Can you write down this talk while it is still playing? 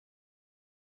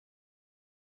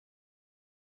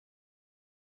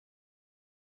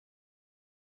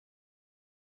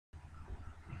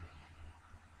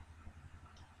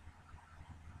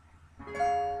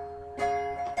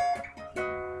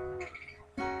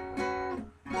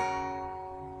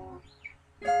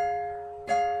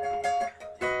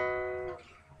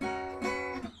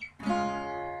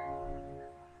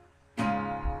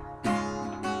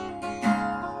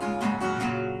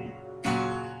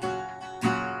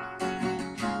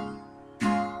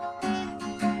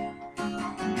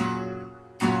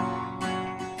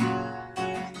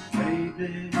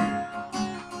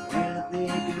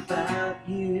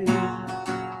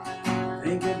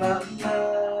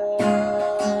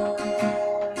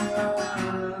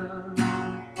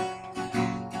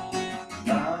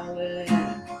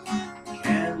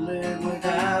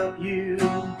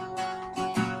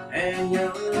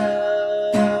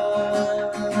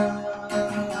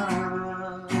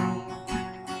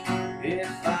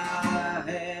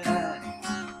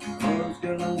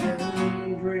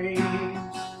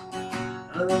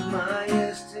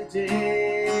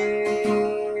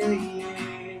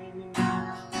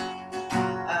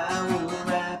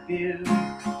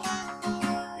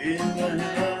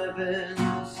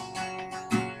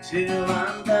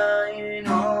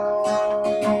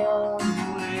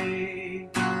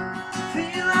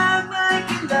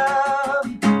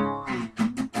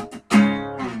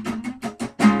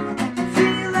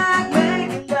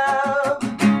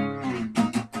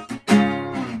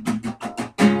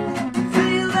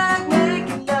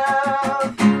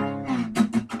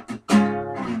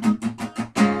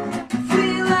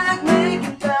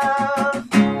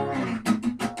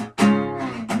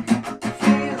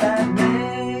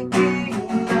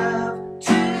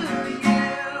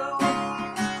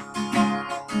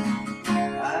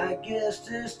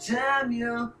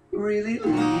really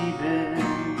leaving.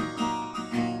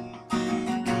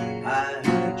 I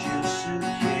heard your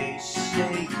suitcase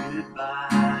say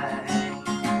goodbye,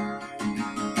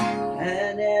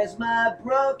 and as my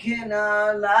broken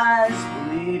heart lies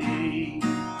bleeding,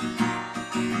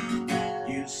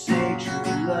 you say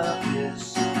true love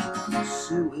is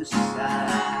suicide.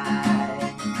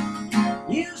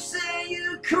 You say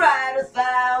you cried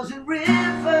 1,000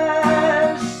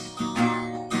 rivers,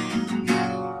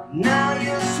 now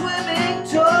you're swimming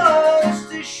towards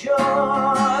the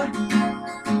shore.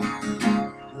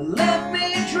 Left me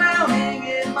drowning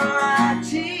in my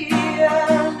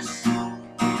tears.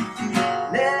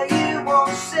 Now you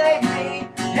won't save me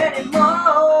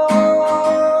anymore.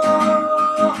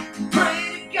 Pray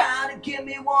to God to give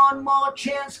me one more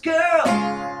chance, girl.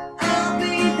 I'll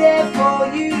be there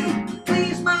for you.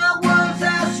 Please, my